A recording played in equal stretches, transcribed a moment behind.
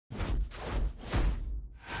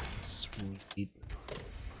Sweet.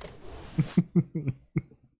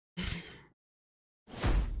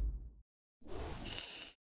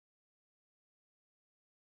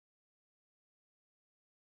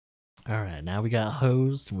 Alright, now we got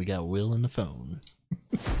hosed and we got Will in the phone.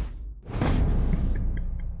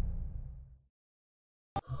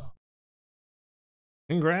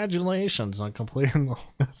 Congratulations on completing the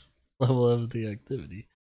last level of the activity.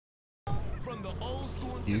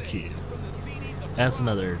 You kid. That's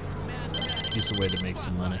another decent way to make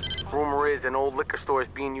some money. Rumor is an old liquor store is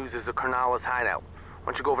being used as a Carnales hideout. Why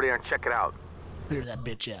don't you go over there and check it out? Clear that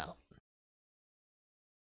bitch out.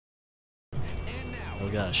 We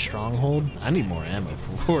got a stronghold. I need more ammo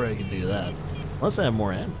before I can do that. Unless I have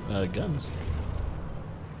more guns.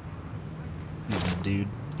 Dude,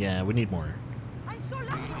 yeah, we need more.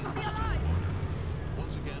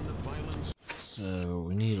 So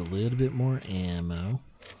we need a little bit more ammo.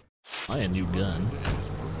 Buy a new gun.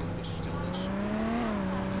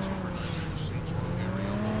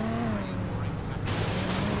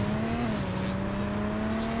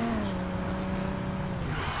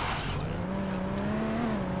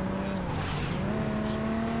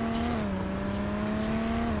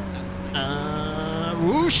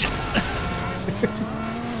 Whoosh!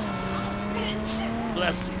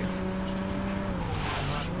 Bless you.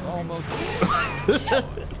 Almost.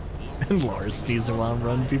 And Lars sneezes while I'm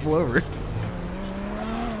running people over.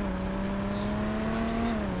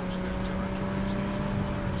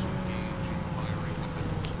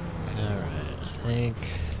 Alright, I think.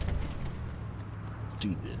 Let's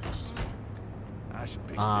do this.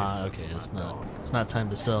 Okay, it's not time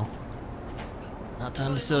to sell. Not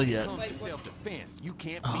time to sell yet.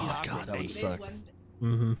 Oh god, that would suck.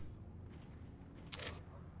 Mm-hmm.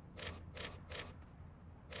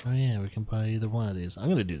 Oh yeah, we can buy either one of these. I'm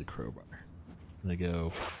gonna do the crowbar. I'm gonna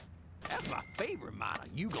go. That's my favorite model.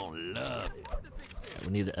 You gonna love it. Yeah,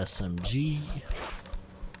 we need the SMG.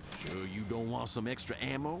 Sure you don't want some extra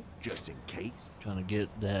ammo, just in case? Trying to get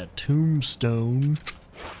that tombstone.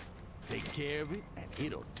 Take care of it, and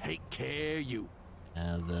it'll take care of you.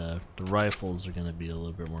 And the rifles are gonna be a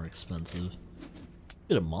little bit more expensive.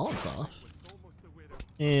 Get a Molotov.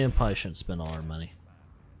 And probably shouldn't spend all our money.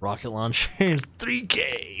 Rocket launcher is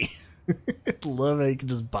 3K. Love how you can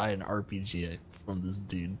just buy an RPG from this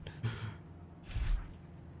dude.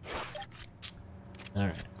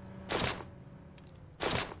 Alright.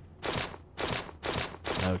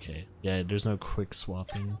 Okay, yeah, there's no quick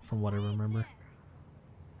swapping from what I remember.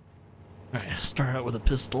 Alright, start out with a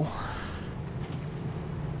pistol.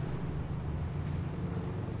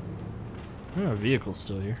 Oh, our vehicle's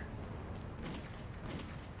still here.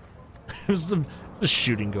 There's some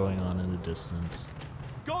shooting going on in the distance.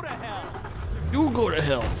 Go to hell! You go to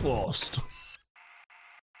hell first.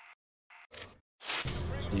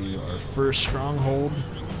 Do our first stronghold.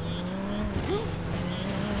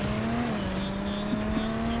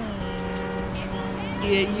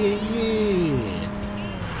 Yeah.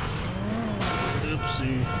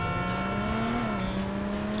 Oopsie.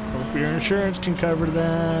 Hope your insurance can cover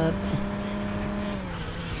that.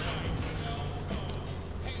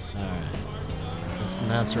 And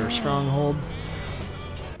that's our stronghold.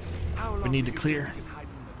 We need to clear.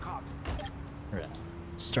 Alright,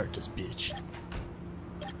 start this bitch.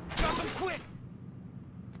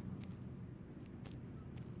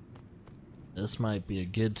 This might be a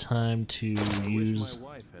good time to use. My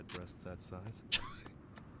wife had breasts that size.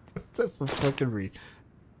 That's a fucking read.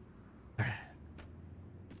 Alright.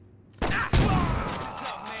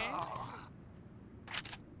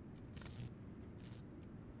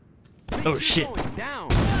 Oh shit.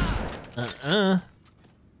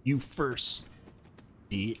 You first,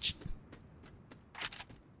 bitch.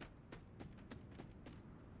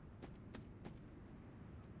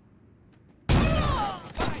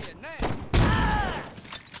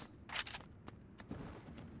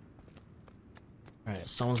 Alright,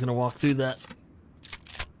 someone's gonna walk through that.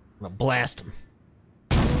 I'm gonna blast him.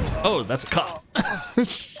 Oh, that's a cop.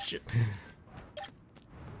 Shit.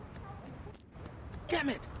 Damn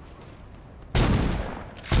it!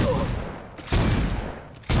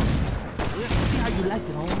 See how you like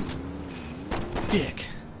it, homie? Dick.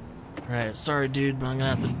 Alright, sorry dude, but I'm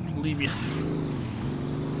gonna have to leave you.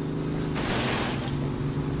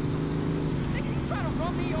 Nigga, you trying to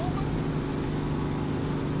run me over?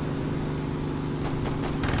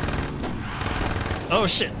 Oh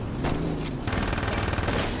shit.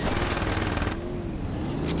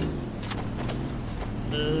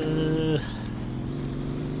 I'm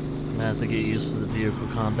gonna have to get used to the vehicle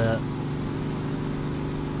combat.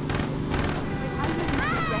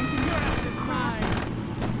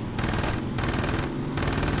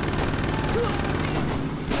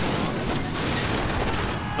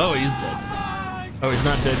 Oh, he's dead. Oh, he's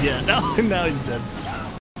not dead yet. No, now he's dead.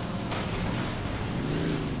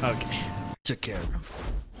 Okay. Took care of him.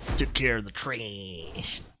 Took care of the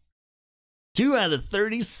trash. 2 out of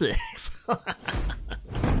 36.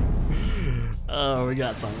 Oh, we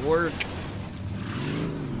got some work.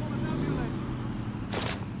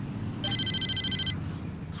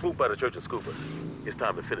 Swoop by the Church of Scuba. It's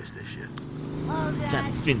time to finish this shit.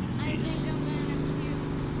 Time to finish this.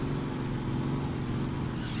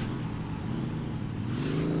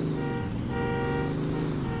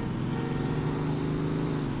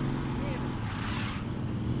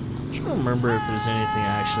 I don't remember if there's anything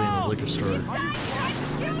actually in the liquor store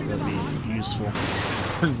that'd be useful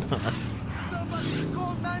or not.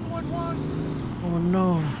 Oh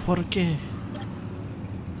no, ¿por qué?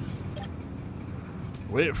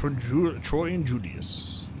 Wait for Troy and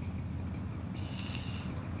Julius.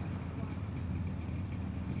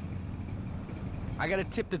 I got a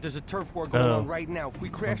tip that there's a turf war going on right now. If we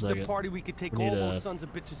crash the second. party, we could take We all need those a sons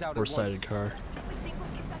of bitches out at once. Four-sided car.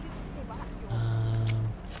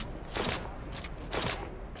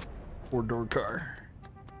 Four-door car.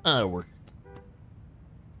 That'll work.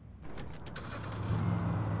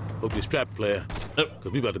 Hope you're strapped, player. Oh.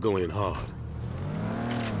 Because we about to go in hard.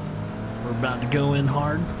 We're about to go in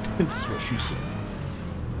hard. That's what she said.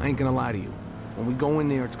 I ain't gonna lie to you. When we go in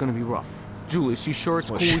there, it's gonna be rough. Julius, you sure it's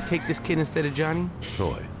cool we take this kid instead of Johnny?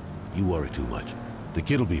 Troy, you worry too much. The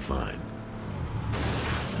kid'll be fine.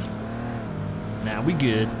 Nah, we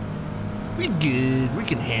good. We good. We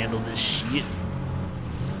can handle this shit.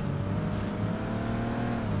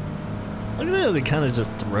 Look at how they kind of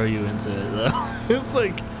just throw you into it, though. It's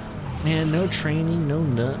like, man, no training, no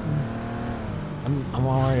nothing. I'm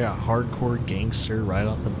already a hardcore gangster right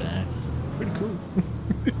off the bat. Pretty cool.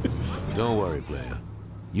 Don't worry, player.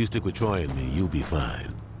 You stick with Troy and me, you'll be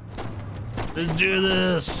fine. Let's do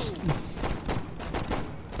this.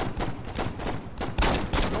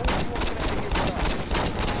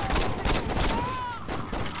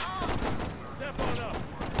 Step on up.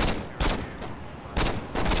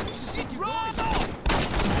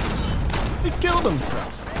 He killed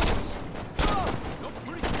himself.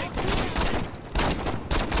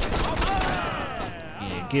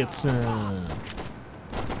 Yeah, get some.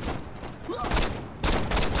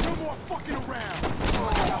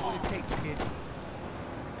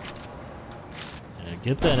 Yeah,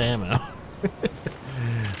 get that ammo.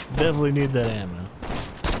 Definitely need that ammo.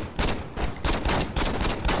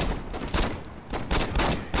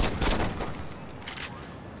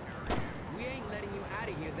 We ain't letting you out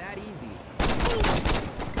of here that easy.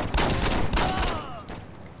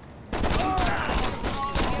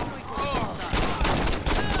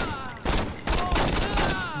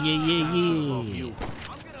 Yeah, yeah, yeah.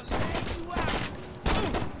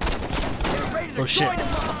 Oh shit. What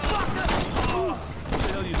the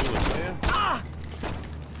hell you doing, player?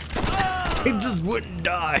 He just wouldn't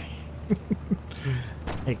die.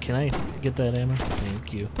 Hey, can I get that ammo?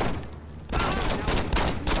 Thank you.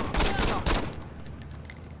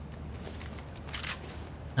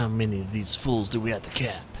 How many of these fools do we have to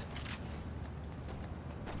cap?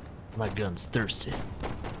 My gun's thirsty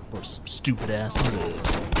for some stupid ass blood.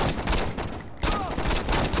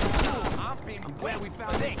 I'm glad we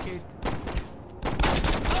found this kid.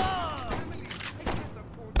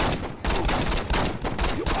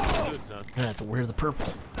 Good, son. I have to wear the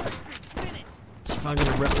purple. So if I'm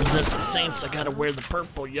gonna represent the Saints, I gotta wear the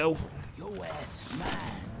purple, yo. Your ass is mine.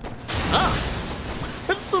 Ah!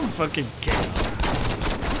 That's some fucking chaos.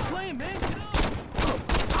 Playing, man. Get up.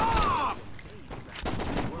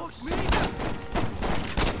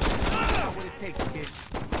 What it takes, kid.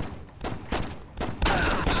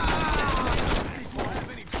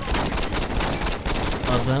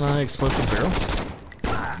 Oh, is that not an explosive barrel?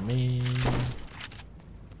 Man.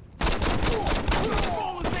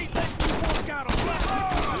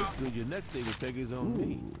 This good, your next day will take his own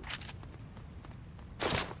knee.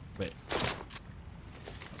 Wait.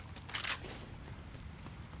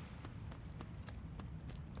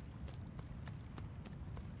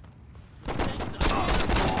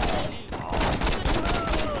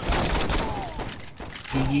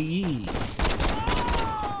 Yee.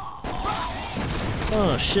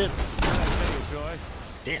 Oh shit.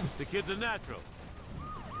 Damn. The kid's a natural.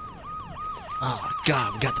 Oh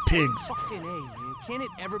god, we got the pigs. Fucking A, man. Can't it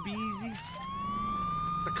ever be easy?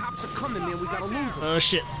 The cops are coming, man. We gotta lose them. Oh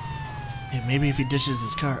shit. Hey, maybe if he ditches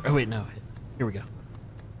his car. Oh wait, no. Here we go.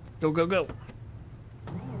 Go, go, go.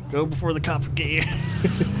 Go before the cops get here.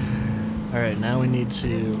 Alright, now we need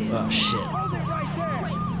to... Oh shit.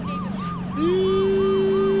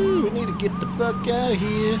 Ooh, we need to get the fuck out of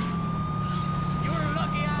here.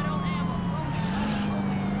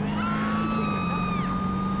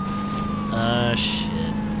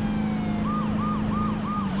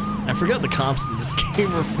 I forgot the comps in this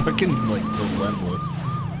game are fucking, like, relentless.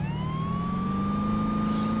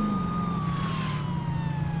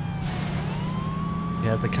 You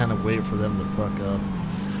have to kind of wait for them to fuck up.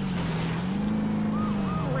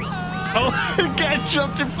 Oh, the guy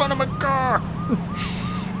jumped in front of my car!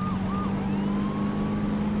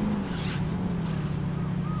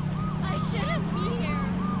 I shouldn't be here.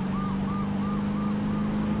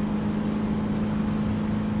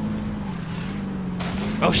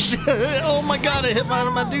 Oh shit! Oh my god, I hit one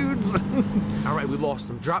of my dudes! All right, we lost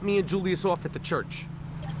him. Drop me and Julius off at the church.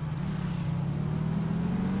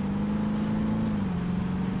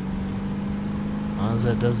 As long as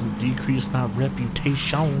that doesn't decrease my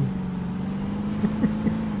reputation.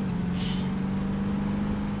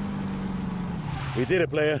 We did it,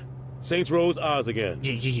 player. Saints Row's ours again.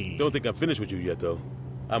 Yeah. Don't think I'm finished with you yet, though.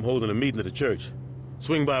 I'm holding a meeting at the church.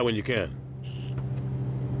 Swing by when you can.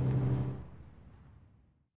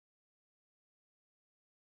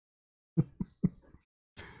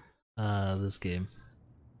 This game.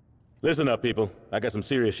 Listen up, people. I got some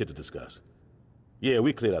serious shit to discuss. Yeah,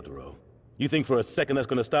 we cleared out the row. You think for a second that's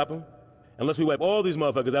gonna stop them? Unless we wipe all these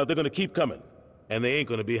motherfuckers out, they're gonna keep coming. And they ain't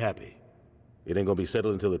gonna be happy. It ain't gonna be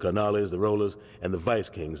settled until the Canales, the Rollers, and the Vice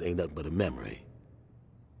Kings ain't nothing but a memory.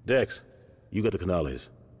 Dex, you got the Canales.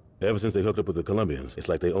 Ever since they hooked up with the Colombians, it's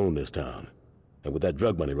like they own this town. And with that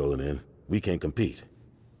drug money rolling in, we can't compete.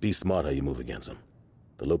 Be smart how you move against them.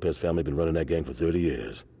 The Lopez family been running that gang for 30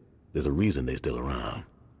 years. There's a reason they still around.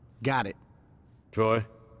 Got it. Troy,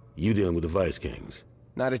 you dealing with the Vice Kings.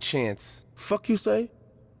 Not a chance. Fuck you say?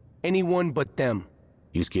 Anyone but them.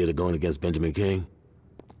 You scared of going against Benjamin King?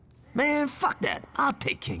 Man, fuck that. I'll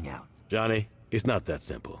take King out. Johnny, it's not that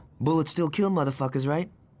simple. Bullets still kill motherfuckers, right?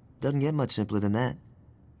 Doesn't get much simpler than that.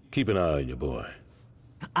 Keep an eye on your boy.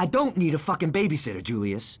 I don't need a fucking babysitter,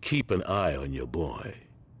 Julius. Keep an eye on your boy.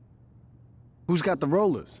 Who's got the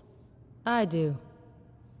rollers? I do.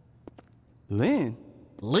 Lynn?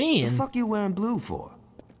 The Lynn? fuck you wearing blue for?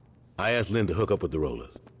 I asked Lynn to hook up with the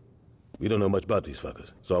Rollers. We don't know much about these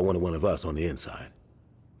fuckers, so I wanted one of us on the inside.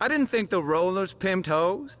 I didn't think the rollers pimped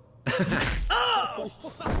hoes.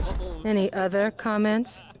 Any other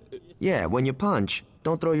comments? Yeah, when you punch,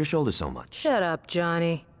 don't throw your shoulders so much. Shut up,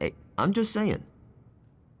 Johnny. Hey, I'm just saying.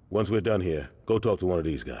 Once we're done here, go talk to one of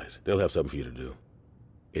these guys. They'll have something for you to do.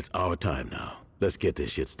 It's our time now. Let's get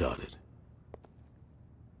this shit started.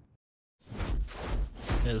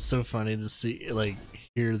 It's so funny to see, like,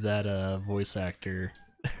 hear that voice actor,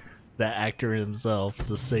 that actor himself,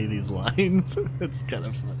 to say these lines. It's kind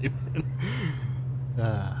of funny, man.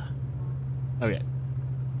 Okay,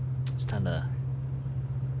 it's time to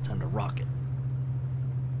rock it.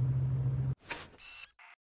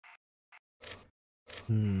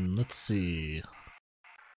 Let's see.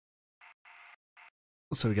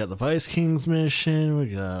 So we got the Vice Kings mission. We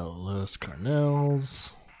got Los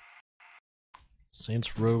Carnels.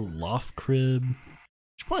 Saints Row Loft Crib.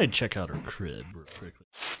 Should probably check out her crib real quickly.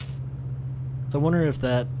 So I wonder if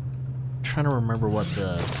that. I'm trying to remember what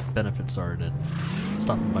the benefits are to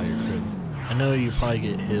stopping by your crib. I know you probably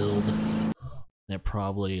get healed, and it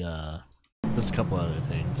probably there's a couple other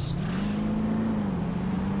things.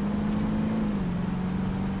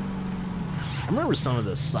 I remember some of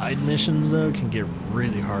the side missions though can get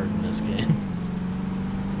really hard in this game,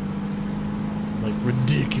 like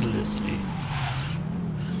ridiculously.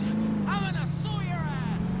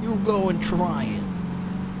 You go and try it.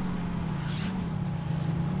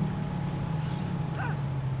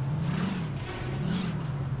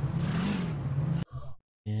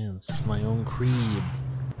 Yeah, this is my own crib.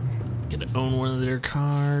 Get to own one of their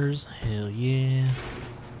cars. Hell yeah.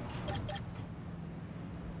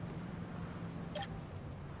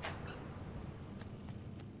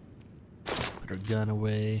 Put her gun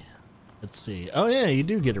away. Let's see. Oh yeah, you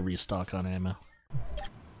do get a restock on ammo.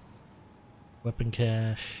 Weapon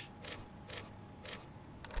cache.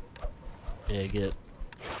 Yeah, get.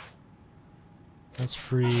 That's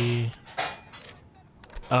free.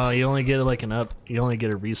 Oh, you only get like an up. You only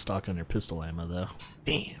get a restock on your pistol ammo, though.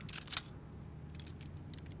 Damn.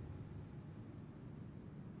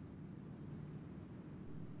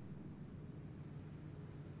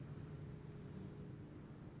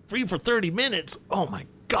 Free for 30 minutes. Oh my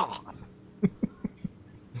god.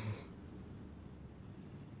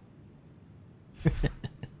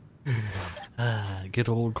 Good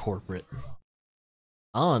old corporate.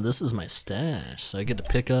 Oh, this is my stash, so I get to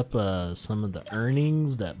pick up some of the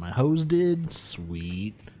earnings that my hoes did.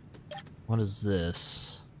 Sweet. What is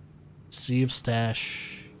this? Receive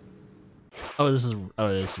stash. Oh, this is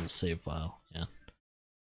a save file. Yeah.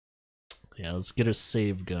 Yeah, let's get a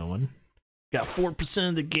save going. Got 4%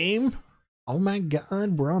 of the game. Oh my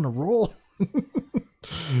god, we're on a roll.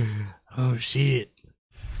 Oh shit.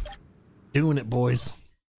 Doing it, boys.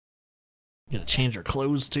 Gonna change our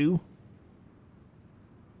clothes too?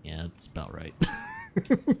 Yeah, that's about right.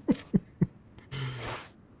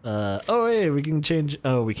 Oh hey, we can change.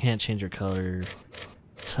 Oh, we can't change our color.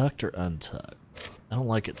 Tucked or untucked? I don't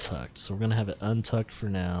like it tucked, so we're gonna have it untucked for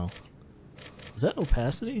now. Is that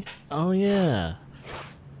opacity? Oh yeah.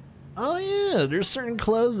 Oh yeah, there's certain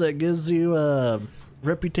clothes that gives you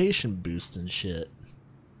reputation boost and shit.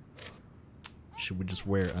 Should we just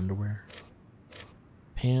wear underwear?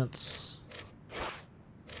 Pants.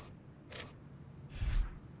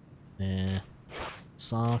 Nah.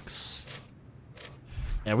 Socks.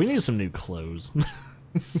 Yeah, we need some new clothes.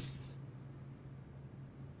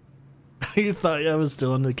 You thought I was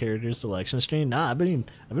still on the character selection screen? Nah, I've been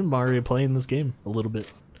already playing this game a little bit.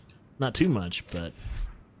 Not too much, but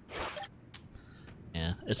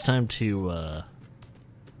yeah, it's time to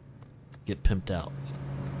get pimped out.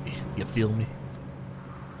 You feel me?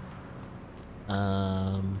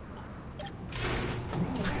 My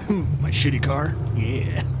shitty car?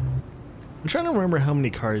 Yeah. I'm trying to remember how many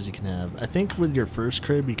cars you can have. I think with your first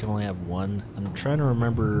crib you can only have one. I'm trying to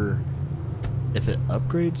remember if it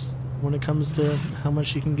upgrades when it comes to how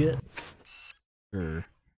much you can get. Sure.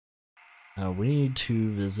 We need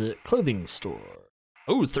to visit clothing store.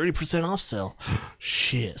 Oh, 30% off sale.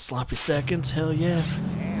 Shit, sloppy seconds, hell yeah.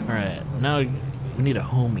 Alright, now we need a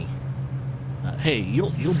homie. Hey, you'll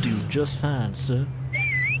do just fine, sir.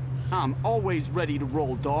 I'm always ready to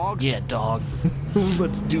roll, dog. Yeah, dog.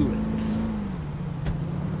 Let's do it.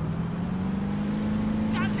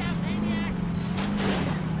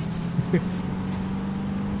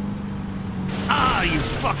 Ah, you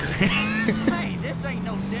fucker! Hey, this ain't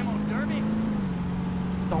no demo derby.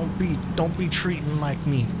 Don't be treating like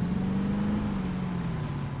me.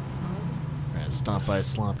 Alright, stop by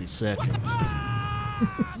sloppy seconds.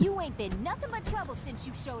 You ain't been nothing but trouble since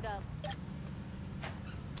you showed up.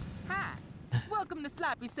 Hi. Welcome to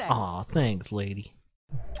Sloppy Seconds. Aw, thanks, lady.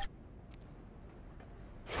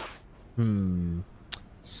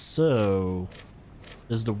 So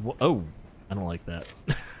is the oh, I don't like that.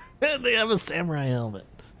 They have a samurai helmet.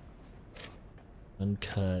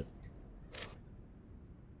 Uncut.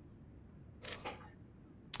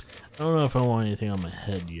 I don't know if I want anything on my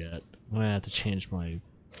head yet. I'm gonna have to change my.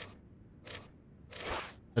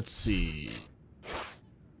 Let's see.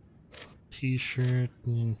 T-shirt.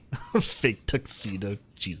 Fake tuxedo.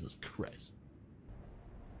 Jesus Christ.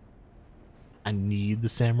 I need the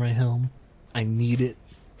samurai helm. I need it.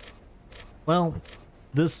 Well,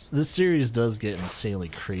 this series does get insanely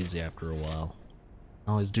crazy after a while.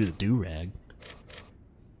 I always do the do-rag.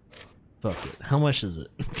 Fuck it. How much is it?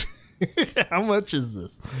 How much is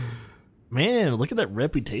this? Man, look at that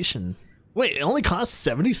reputation. Wait, it only costs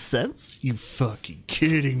 70 cents? You fucking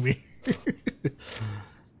kidding me?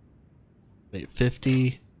 Wait,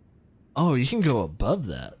 50? Oh, you can go above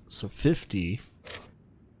that. So 50,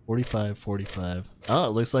 45, 45. Oh, it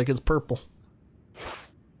looks like it's purple.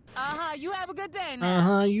 You have a good day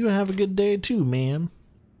now. You have a good day too, man.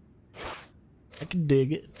 I can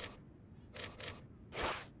dig it.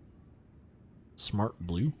 Smart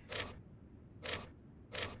blue.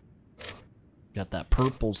 Got that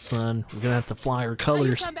purple, son. We're gonna have to fly our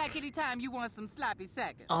colors. You come back anytime you want some sloppy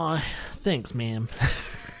seconds. Aw, thanks, ma'am.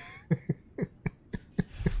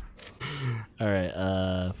 Alright,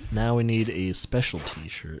 now we need a special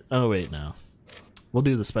t-shirt. Oh, wait, no. We'll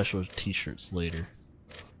do the special t-shirts later.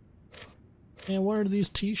 Man, what are these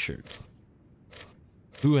t-shirts?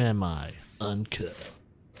 Who am I? Uncut.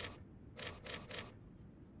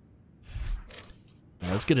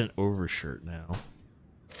 Now, let's get an overshirt now.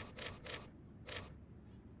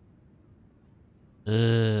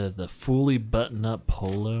 The fully button-up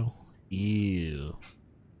polo. Ew.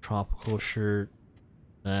 Tropical shirt.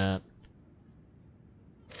 That.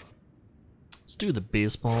 Let's do the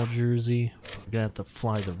baseball jersey. We're gonna have to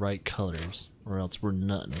fly the right colors, or else we're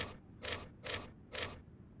nuttin'.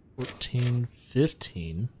 14,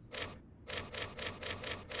 15.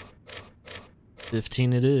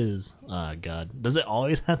 15 it is. Ah, God. Does it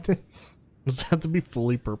always have to? Does it have to be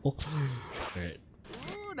fully purple? Alright.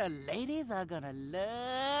 Ooh, the ladies are gonna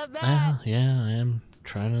love that. Yeah, I am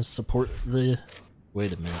trying to support the.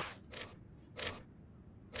 Wait a minute.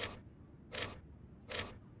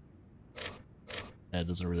 That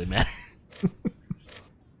doesn't really matter.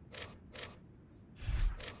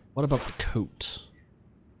 What about the coat?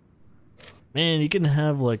 Man, you can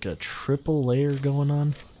have like a triple layer going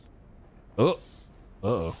on. Oh.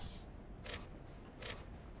 Uh-oh.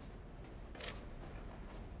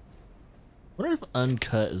 wonder if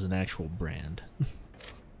Uncut is an actual brand.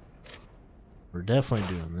 We're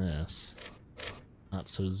definitely doing this. Not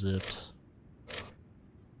so zipped.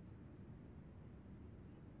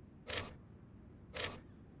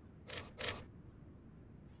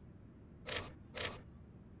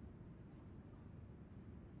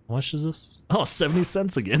 How much is this? Oh, 70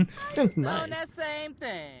 cents again. Nice. On that same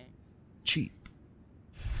thing. Cheap.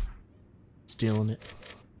 Stealing it.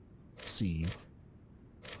 See.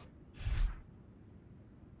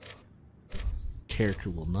 Character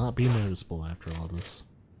will not be noticeable after all this.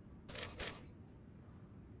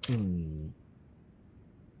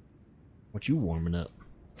 What you warming up?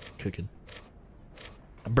 Cooking.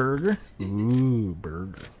 A burger? Ooh,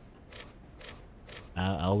 burger.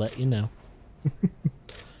 I'll let you know.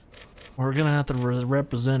 We're gonna have to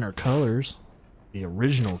represent our colors. The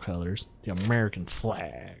original colors. The American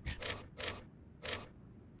flag.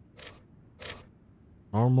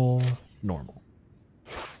 Normal, normal.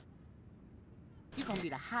 You're gonna be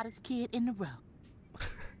the hottest kid in the row.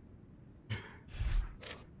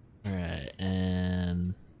 Alright,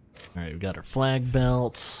 and... Alright, we got our flag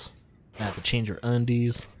belts. I have to change our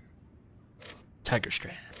undies. Tiger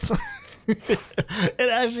strats. It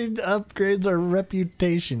actually upgrades our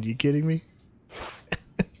reputation. You kidding me?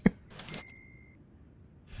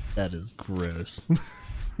 That is gross.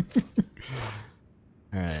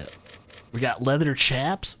 Alright. We got leather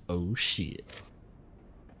chaps. Oh shit.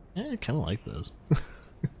 Yeah, I kinda like those.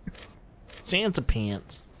 Santa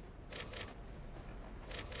pants.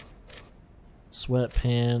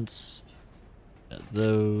 Sweatpants. Got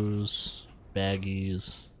those.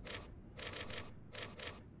 Baggies.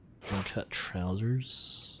 Uncut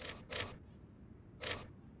trousers.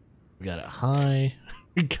 We got it high.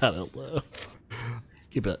 We got it low. Let's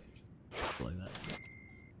keep it like that.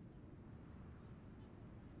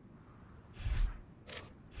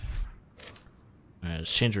 Alright,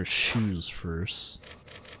 let's change our shoes first.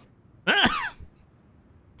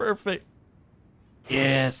 Perfect.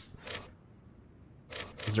 Yes.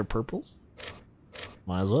 Is there purples?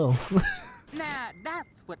 Might as well. Now,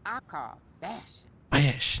 that's what I call fashion.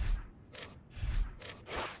 Fashion.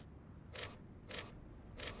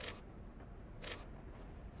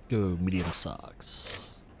 Go medium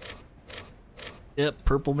socks. Yep,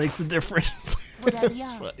 purple makes a difference. That's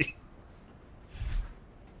funny.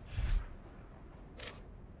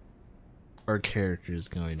 Our character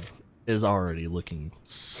is already looking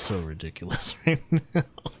so ridiculous right now.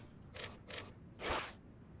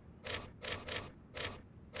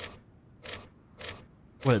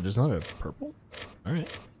 Wait, there's not a purple? Alright.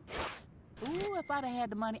 Ooh, if I'd have had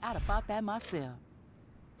the money, I'd have bought that myself.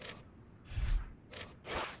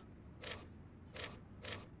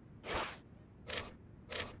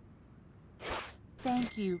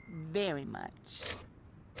 Thank you very much.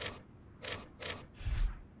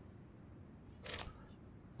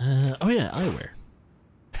 Oh yeah, eyewear.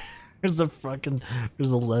 There's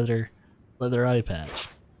a leather eye patch.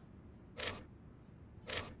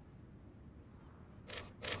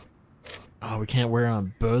 Oh, we can't wear it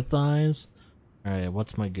on both eyes? Alright,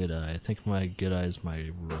 what's my good eye? I think my good eye is my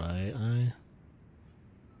right eye.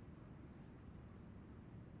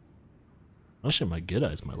 Actually, my good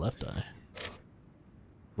eye is my left eye.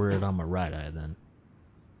 Wear it on my right eye then.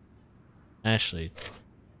 Actually,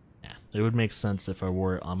 yeah, it would make sense if I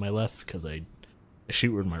wore it on my left because I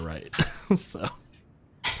shoot with my right. So,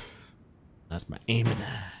 that's my aiming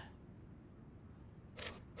eye.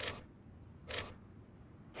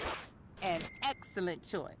 An excellent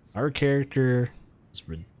choice. Our character is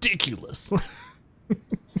ridiculous.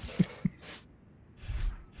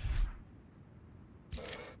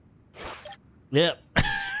 Yep,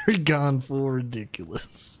 we're gone full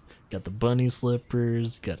ridiculous. Got the bunny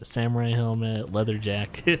slippers, got a samurai helmet, leather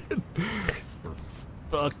jacket. We're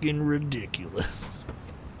fucking ridiculous.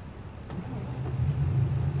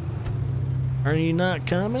 Are you not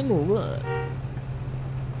coming or what?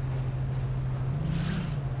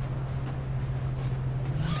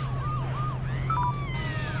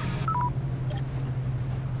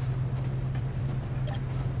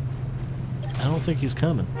 I don't think he's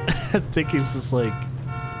coming. I think he's just like...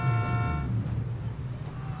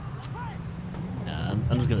 Yeah,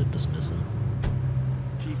 I'm just gonna dismiss him.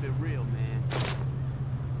 Keep it real, man.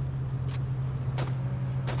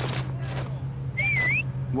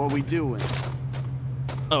 What we doing?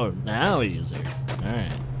 Oh, now he's here.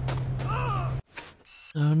 Alright.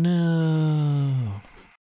 Oh no.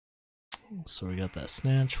 So we got that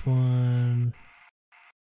snatch one.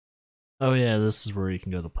 Oh yeah, this is where you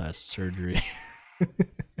can go to plastic surgery.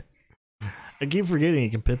 I keep forgetting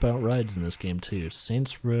you can pip out rides in this game too.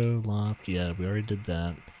 Saints Row, Loft, yeah, we already did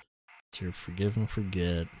that. It's your forgive and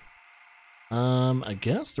forget. I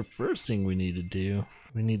guess the first thing we need to do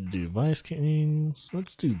Vice Kings.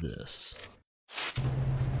 Let's do this.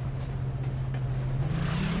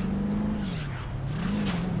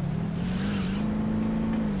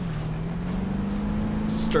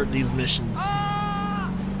 Start these missions. This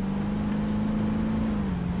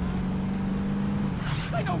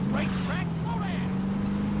ain't no racetrack. Slow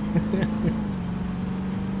down.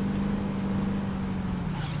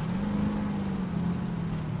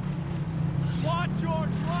 Watch your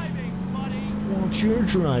driving, buddy. Watch your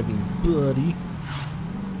driving, buddy.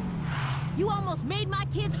 You almost made my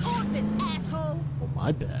kids orphans, asshole. Oh,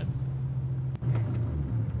 my bad.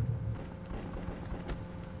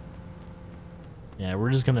 Yeah,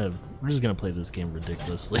 we're just gonna play this game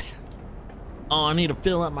ridiculously. Oh, I need to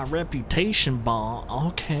fill up my reputation bar.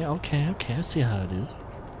 Okay, I see how it is.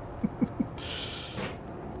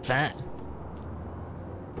 Fat.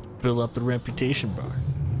 Fill up the reputation bar.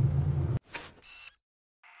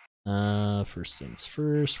 First things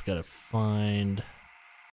first, we gotta find.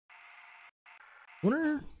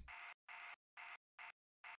 Wonder.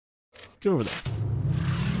 Go over there.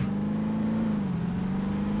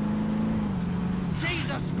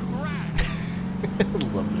 Jesus Christ! I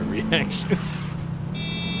love their reactions.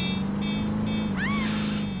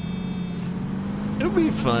 It would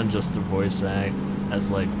be fun just to voice act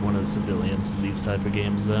as like one of the civilians in these type of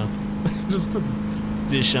games, though. Just to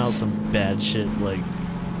dish out some bad shit like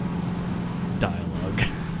dialogue.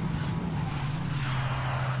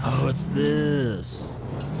 Oh, it's this.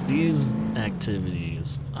 These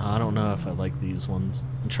activities. I don't know if I like these ones.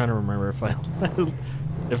 I'm trying to remember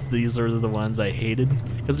if these are the ones I hated.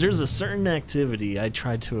 Because there's a certain activity I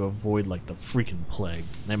tried to avoid like the freaking plague.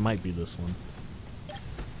 And it might be this one.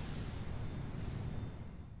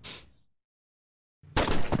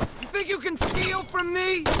 You think you can steal from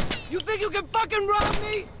me? You think you can fucking rob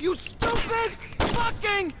me? You stupid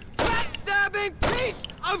fucking backstabbing piece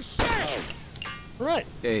of shit! Right.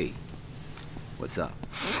 Hey, what's up?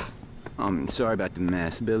 I'm sorry about the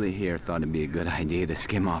mess. Billy here thought it'd be a good idea to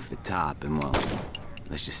skim off the top, and well,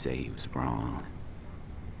 let's just say he was wrong.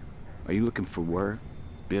 Are you looking for work?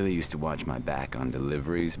 Billy used to watch my back on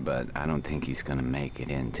deliveries, but I don't think he's gonna make it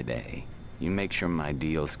in today. You make sure my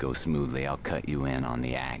deals go smoothly, I'll cut you in on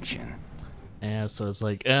the action. Yeah, so it's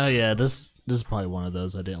like, oh yeah, this is probably one of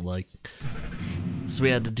those I didn't like. So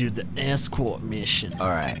we had to do the escort mission.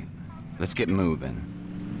 Alright, let's get moving.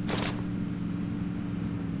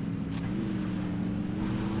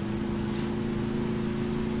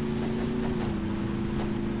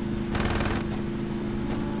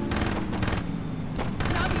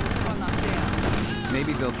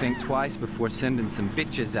 Maybe they'll think twice before sending some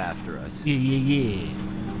bitches after us. Yeah.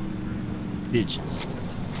 Bitches.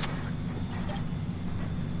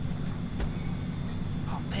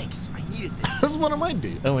 Oh, thanks. I needed this. That's what I might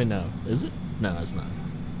do. Oh wait, no. Is it? No, it's not.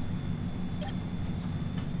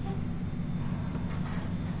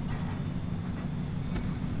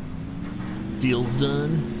 Deal's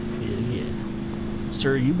done? Yeah.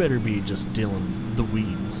 Sir, you better be just dealing the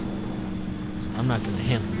weeds. I'm not gonna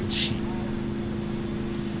handle this shit.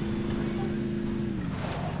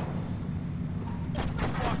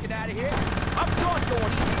 Walking out of here. I'm done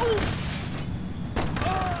doing these.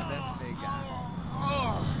 Best they got.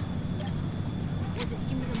 Will this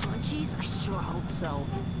give me the munchies? I sure hope so.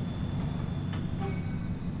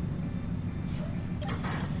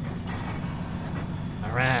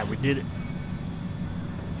 Alright, we did it.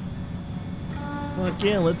 Fuck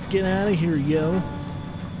yeah, let's get out of here, yo.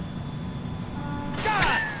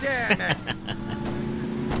 God damn it!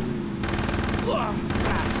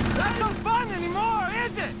 That's no fun anymore,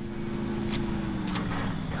 is it?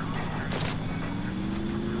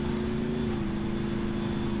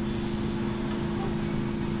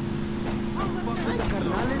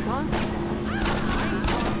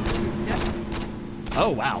 Oh,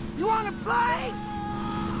 wow. You wanna play?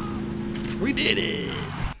 We did it!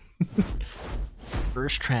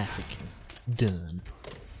 First trafficking. Done.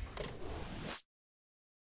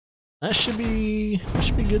 That should be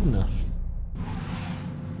good enough.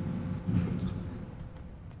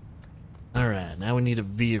 Alright, now we need a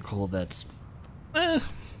vehicle that's fuck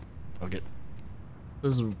it.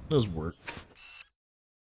 Does work.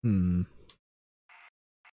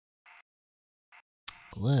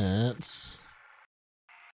 Let's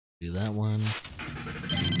do that one.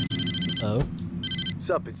 Oh.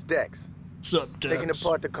 Sup, it's Dex. Sup, Dex. Taking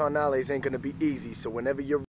apart the Carnales ain't gonna be easy, so whenever you're